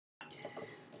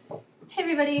Hey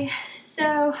everybody,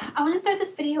 so I want to start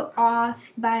this video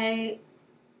off by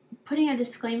putting a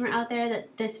disclaimer out there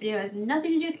that this video has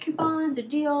nothing to do with coupons or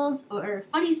deals or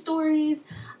funny stories.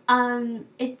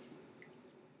 It's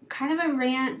kind of a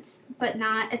rant, but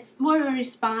not. It's more of a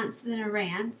response than a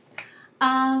rant.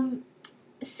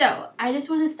 So I just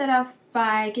want to start off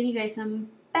by giving you guys some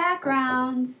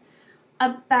background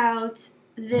about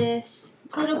this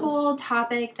political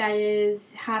topic that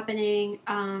is happening,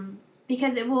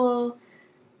 because it will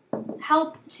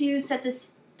help to set the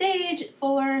stage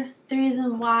for the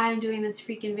reason why I'm doing this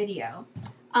freaking video.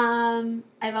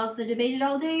 I've also debated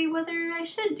all day whether I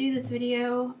should do this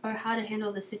video or how to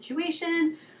handle the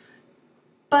situation,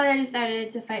 but I decided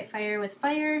to fight fire with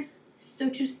fire, so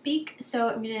to speak,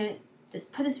 so I'm gonna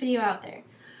just put this video out there.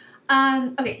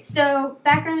 Okay, so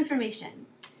background information.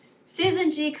 Susan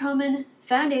G. Komen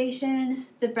Foundation,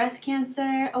 the Breast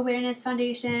Cancer Awareness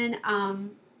Foundation,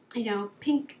 you know,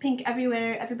 pink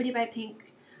everywhere, everybody buy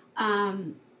pink.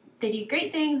 They do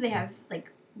great things. They have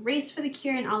like Race for the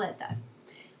Cure and all that stuff.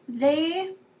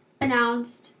 They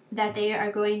announced that they are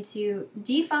going to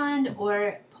defund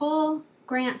or pull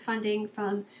grant funding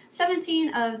from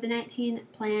 17 of the 19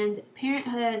 Planned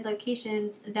Parenthood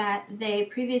locations that they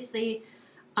previously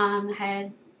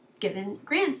had given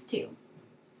grants to.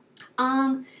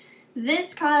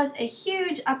 This caused a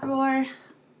huge uproar,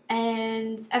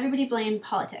 and everybody blamed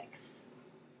politics.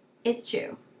 It's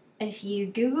true. If you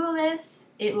Google this,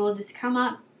 it will just come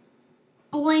up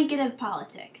blanket of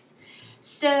politics.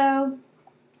 So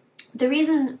the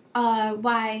reason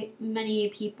why many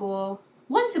people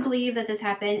want to believe that this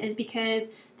happened is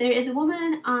because there is a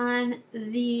woman on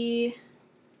the,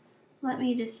 let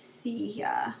me just see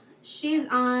here. She's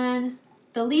on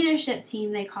the leadership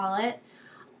team, they call it,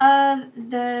 of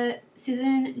the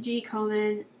Susan G.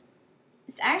 Komen.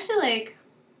 It's actually like,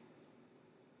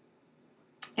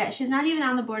 yeah, she's not even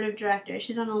on the board of directors.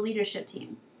 She's on the leadership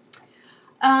team.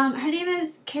 Her name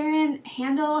is Karen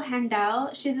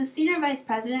Handel. She's a senior vice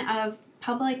president of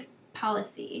public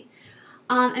policy.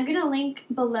 I'm going to link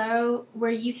below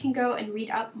where you can go and read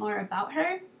up more about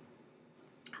her.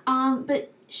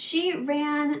 But she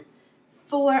ran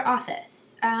for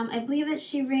office. I believe that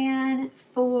she ran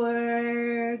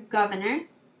for governor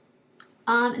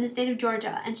in the state of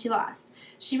Georgia, and she lost.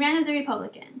 She ran as a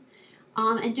Republican.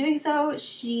 In doing so,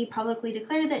 she publicly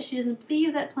declared that she doesn't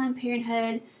believe that Planned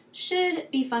Parenthood should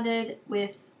be funded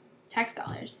with tax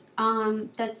dollars.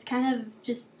 That's kind of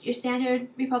just your standard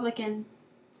Republican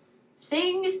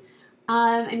thing.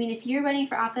 I mean, if you're running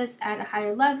for office at a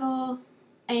higher level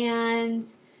and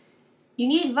you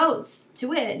need votes to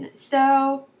win,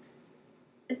 so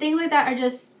things like that are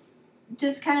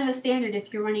just kind of a standard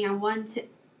if you're running on one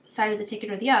side of the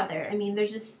ticket or the other. I mean,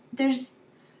 there's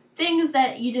things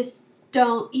that you just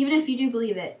don't, even if you do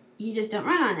believe it, you just don't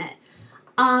run on it.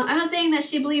 I'm not saying that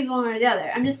she believes one or the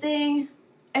other. I'm just saying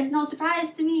it's no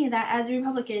surprise to me that as a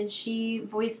Republican, she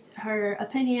voiced her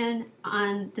opinion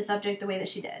on the subject the way that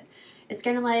she did. It's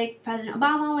kind of like President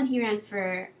Obama when he ran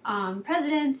for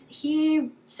president. He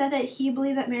said that he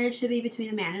believed that marriage should be between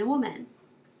a man and a woman.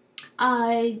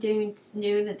 I don't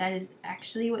know that that is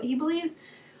actually what he believes.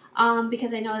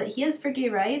 Because I know that he is for gay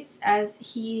rights, as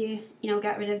he,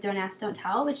 got rid of Don't Ask, Don't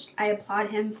Tell, which I applaud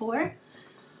him for.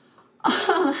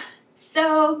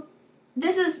 So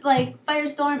this is like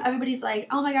firestorm. Everybody's like,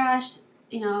 oh my gosh,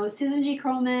 Susan G.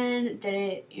 Komen,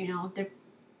 they're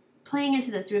playing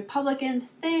into this Republican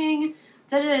thing,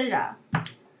 Susan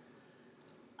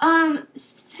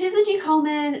G.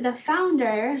 Komen, the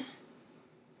founder,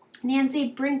 Nancy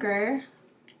Brinker,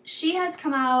 she has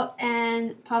come out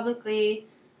and publicly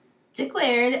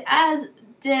declared, as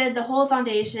did the whole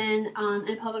foundation, in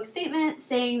a public statement,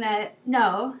 saying that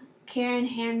no, Karen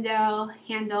Handel,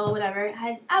 whatever,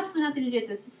 had absolutely nothing to do with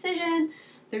this decision.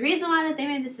 The reason why that they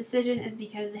made this decision is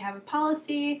because they have a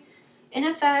policy in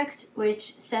effect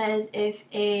which says if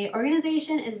a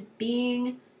organization is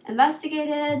being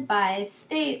investigated by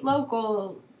state,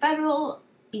 local, federal,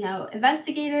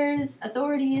 investigators,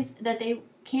 authorities, that they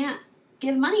can't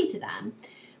give money to them.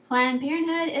 Planned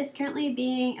Parenthood is currently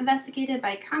being investigated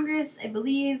by Congress, I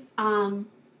believe,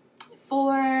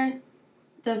 for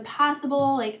the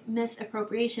possible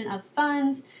misappropriation of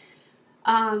funds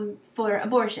for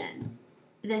abortion.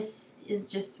 This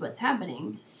is just what's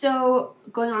happening. So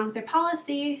going on with their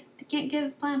policy, they can't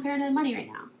give Planned Parenthood money right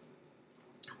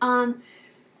now.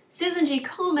 Susan G.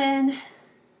 Komen,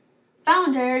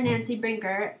 founder Nancy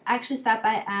Brinker, actually stopped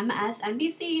by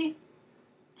MSNBC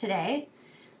today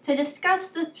to discuss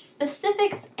the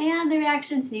specifics and the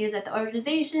reactions news that the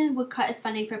organization would cut its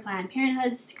funding for Planned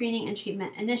Parenthood's screening and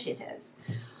treatment initiatives.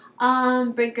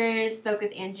 Brinker spoke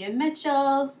with Andrea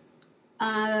Mitchell,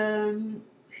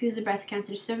 who's a breast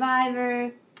cancer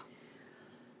survivor.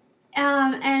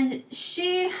 And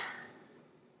she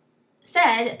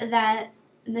said that,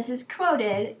 and this is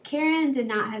quoted, "Karen did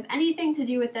not have anything to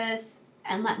do with this,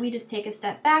 and let me just take a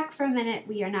step back for a minute.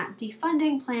 We are not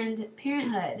defunding Planned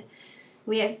Parenthood.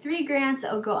 We have 3 grants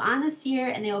that will go on this year,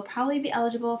 and they will probably be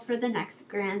eligible for the next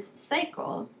grant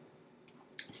cycle."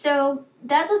 So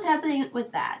that's what's happening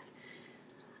with that.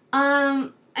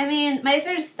 I mean, my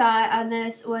first thought on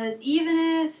this was, even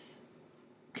if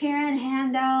Karen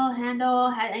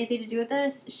Handel had anything to do with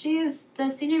this, she's the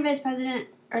senior vice president,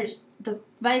 or the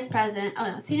vice president,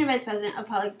 senior vice president of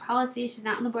public policy. She's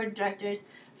not on the board of directors.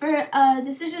 For a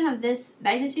decision of this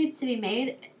magnitude to be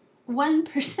made, one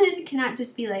person cannot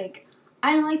just be like,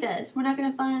 "I don't like this, we're not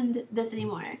going to fund this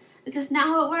anymore." This is not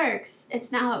how it works.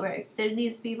 It's not how it works. There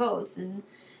needs to be votes, and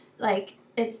like,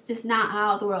 it's just not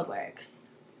how the world works.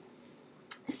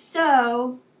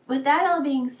 So, with that all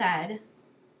being said,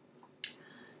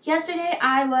 yesterday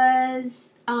I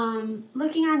was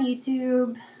looking on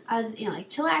YouTube. I was, like,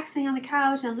 chillaxing on the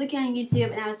couch, and I was looking on YouTube,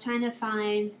 and I was trying to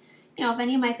find, if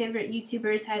any of my favorite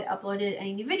YouTubers had uploaded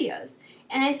any new videos.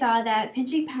 And I saw that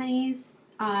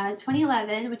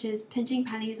PinchingPennies2011, which is Pinching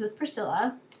Pennies with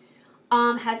Priscilla,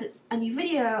 has a new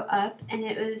video up, and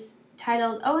it was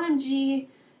titled "OMG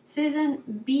Susan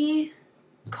B.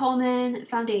 Komen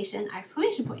Foundation!" !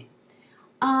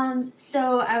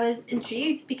 So I was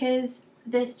intrigued because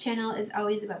this channel is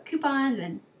always about coupons,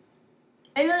 and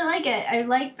I really like it. I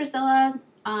like Priscilla.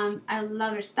 I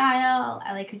love her style.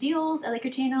 I like her deals. I like her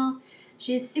channel.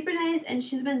 She's super nice, and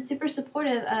she's been super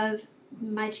supportive of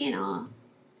my channel.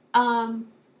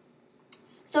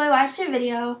 So I watched her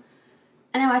video,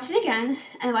 and I watched it again,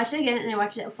 and I watched it again, and I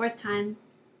watched it a 4th time.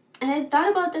 And I thought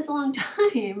about this a long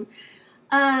time.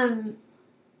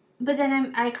 But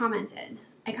then I commented.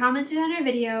 I commented on her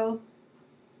video,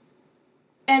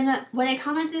 and what I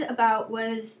commented about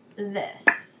was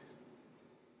this.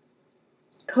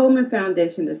 Komen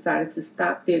Foundation decided to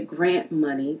stop their grant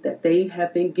money that they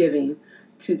have been giving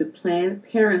to the Planned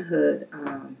Parenthood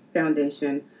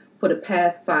Foundation for the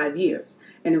past 5 years.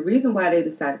 And the reason why they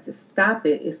decided to stop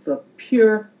it is for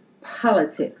pure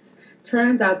politics.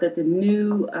 Turns out that the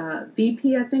new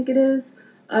VP, I think it is,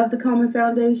 of the Komen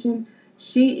Foundation,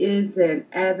 she is an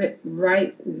avid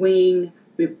right-wing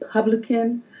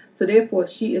Republican. So therefore,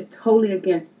 she is totally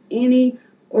against any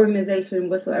organization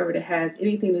whatsoever that has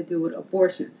anything to do with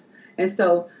abortions. And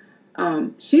so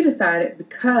she decided,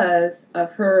 because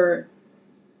of her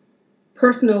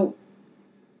personal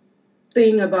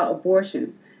thing about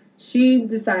abortion, she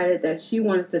decided that she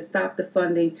wanted to stop the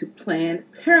funding to Planned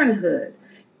Parenthood.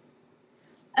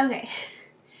 Okay,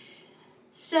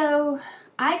 so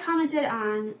I commented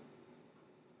on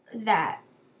that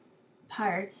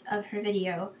part of her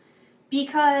video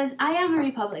because I am a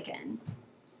Republican.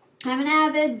 I'm an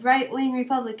avid right-wing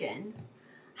Republican.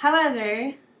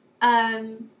 However,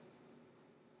 I'm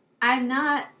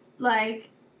not, like,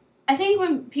 I think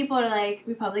when people are like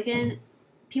Republican,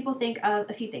 people think of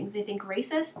a few things. They think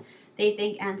racist, they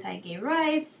think anti-gay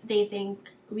rights, they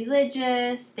think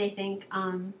religious, they think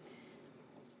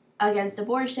against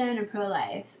abortion or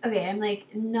pro-life. Okay, I'm like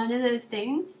none of those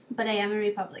things, but I am a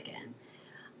Republican.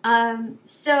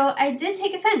 So I did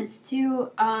take offense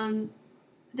to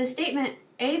the statement,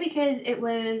 because it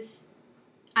was,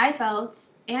 I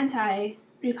felt,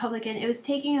 anti-Republican. It was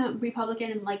taking a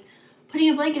Republican and, like, putting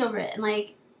a blanket over it. And,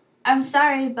 like, I'm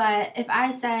sorry, but if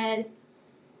I said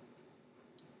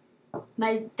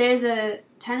there's a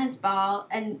tennis ball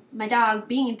and my dog,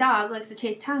 being a dog, likes to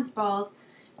chase tennis balls,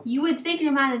 you would think in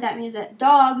your mind that that means that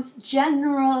dogs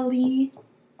generally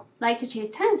like to chase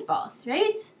tennis balls,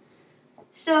 right?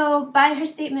 So by her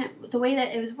statement, the way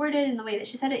that it was worded and the way that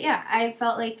she said it, yeah, I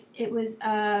felt like it was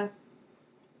a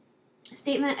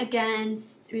statement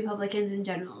against Republicans in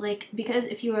general. Like, because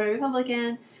if you are a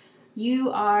Republican,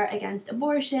 you are against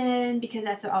abortion, because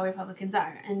that's what all Republicans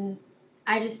are. And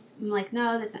I just am like,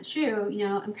 no, that's not true.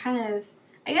 I'm kind of,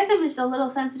 I guess I'm just a little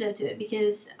sensitive to it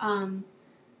because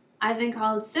I've been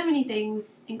called so many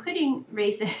things, including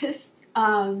racist,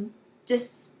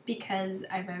 just because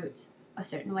I vote a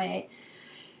certain way.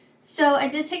 So I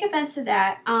did take offense to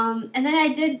that. And then I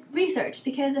did research,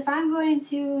 because if I'm going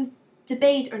to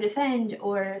debate or defend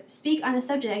or speak on a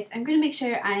subject, I'm going to make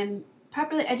sure I'm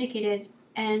properly educated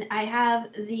and I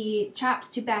have the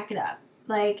chops to back it up.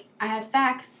 Like, I have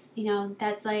facts,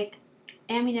 that's like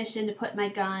ammunition to put in my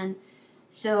gun.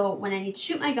 So when I need to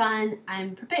shoot my gun,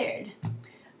 I'm prepared.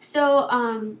 So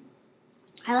I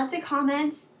left a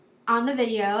comment on the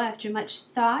video after much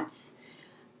thought.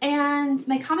 And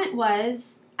my comment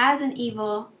was, as an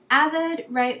evil, avid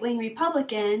right-wing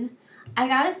Republican, I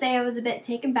gotta say I was a bit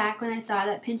taken back when I saw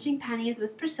that pinching pennies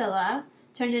with Priscilla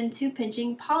turned into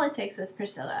pinching politics with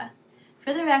Priscilla.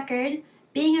 For the record,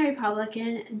 being a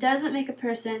Republican doesn't make a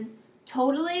person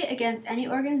totally against any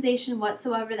organization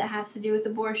whatsoever that has to do with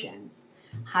abortions.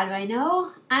 How do I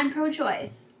know? I'm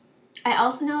pro-choice. I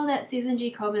also know that Susan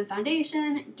G. Komen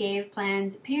Foundation gave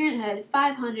Planned Parenthood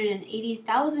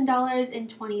 $580,000 in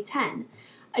 2010,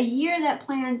 a year that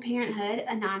Planned Parenthood,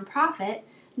 a nonprofit,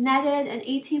 netted an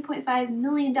 $18.5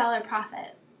 million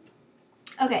profit.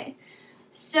 Okay,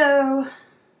 so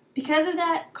because of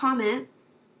that comment,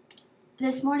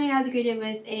 this morning I was greeted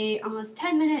with a almost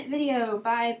 10-minute video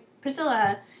by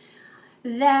Priscilla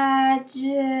that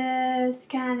just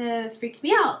kind of freaked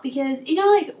me out because, you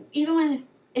know, like, even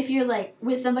if you're, like,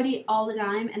 with somebody all the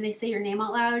time and they say your name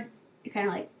out loud, you're kind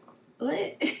of like,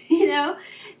 what? You know?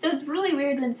 So it's really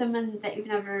weird when someone that you've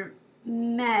never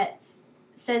met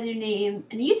says your name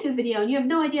in a YouTube video and you have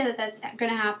no idea that that's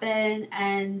going to happen,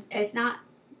 and it's not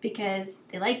because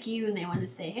they like you and they want to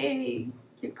say, hey,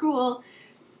 you're cool.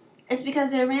 It's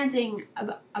because they're ranting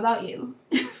about you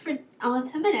for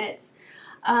almost 10 minutes,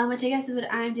 which I guess is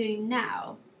what I'm doing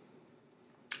now.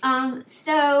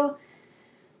 So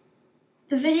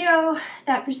the video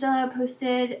that Priscilla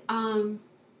posted, I'm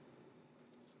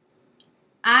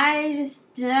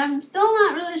still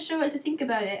not really sure what to think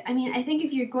about it. I mean, I think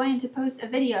if you're going to post a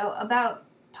video about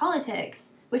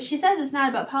politics, which she says it's not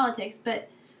about politics, but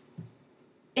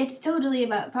it's totally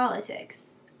about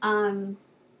politics.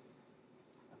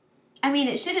 I mean,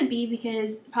 it shouldn't be,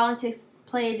 because politics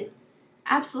played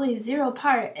absolutely zero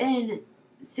part in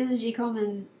Susan G.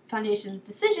 Komen Foundation's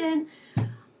decision.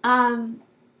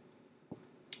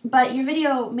 But your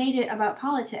video made it about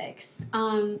politics.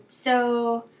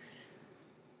 So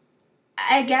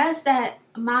I guess that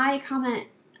my comment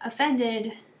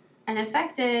offended and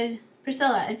affected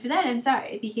Priscilla, and for that I'm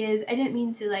sorry, because I didn't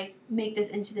mean to, like, make this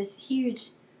into this huge,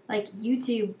 like,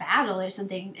 YouTube battle or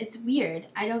something. It's weird.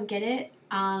 I don't get it.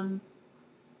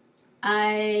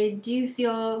 I do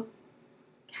feel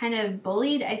kind of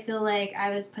bullied. I feel like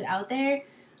I was put out there.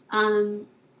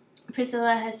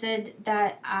 Priscilla has said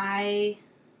that I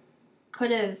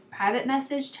could have private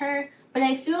messaged her, but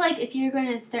I feel like if you're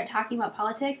going to start talking about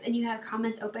politics and you have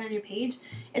comments open on your page,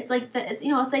 it's like it's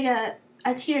like a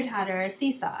teeter-totter or a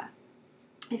seesaw.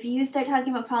 If you start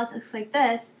talking about politics like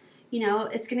this,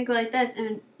 it's going to go like this,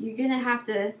 and you're going to have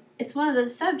to, it's one of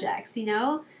those subjects,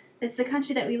 It's the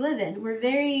country that we live in. We're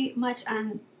very much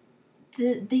on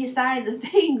these sides of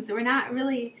things. We're not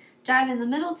really driving the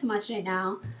middle too much right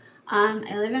now.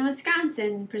 I live in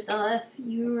Wisconsin, Priscilla. If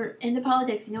you're into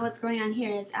politics, you know what's going on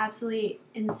here. It's absolutely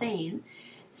insane.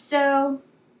 So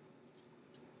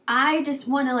I just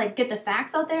want to, like, get the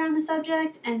facts out there on the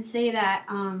subject and say that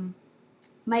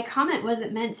my comment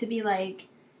wasn't meant to be like,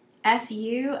 F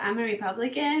you, I'm a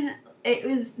Republican. It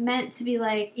was meant to be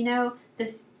like,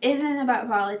 this isn't about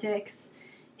politics.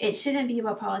 It shouldn't be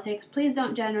about politics. Please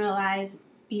don't generalize,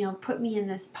 put me in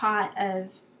this pot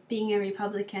of being a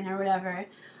Republican or whatever.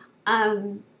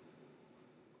 I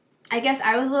guess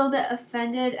I was a little bit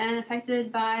offended and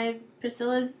affected by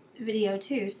Priscilla's video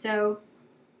too. So,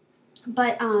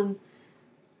 but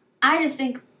I just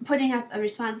think putting up a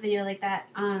response video like that,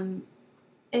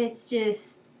 it's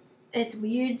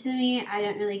weird to me. I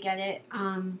don't really get it.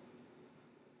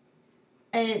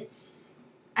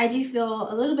 I do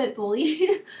feel a little bit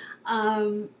bullied.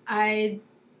 I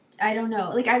don't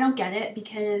know. Like, I don't get it,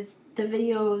 because the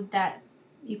video that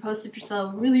you posted,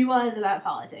 Priscilla, really was about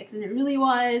politics, and it really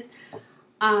was.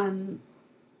 I'm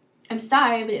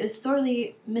sorry, but it was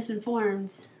sorely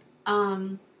misinformed.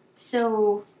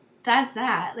 So that's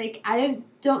that. Like, I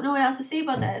don't know what else to say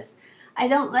about this. I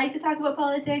don't like to talk about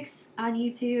politics on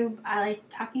YouTube. I like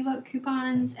talking about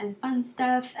coupons and fun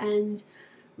stuff and,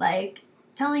 like,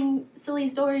 telling silly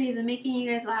stories and making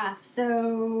you guys laugh.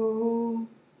 So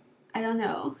I don't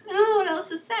know. I don't know what else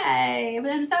to say.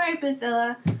 But I'm sorry,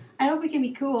 Priscilla. I hope we can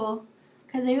be cool,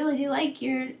 because I really do like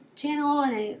your channel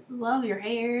and I love your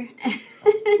hair.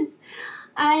 And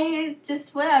I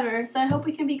just, whatever. So I hope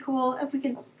we can be cool. If we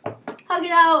can hug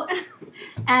it out.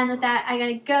 And with that, I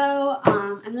gotta go.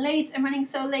 I'm late. I'm running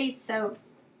so late. So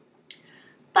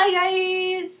bye,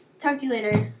 guys. Talk to you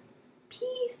later.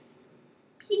 Peace.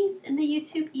 Peace in the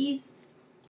YouTube East.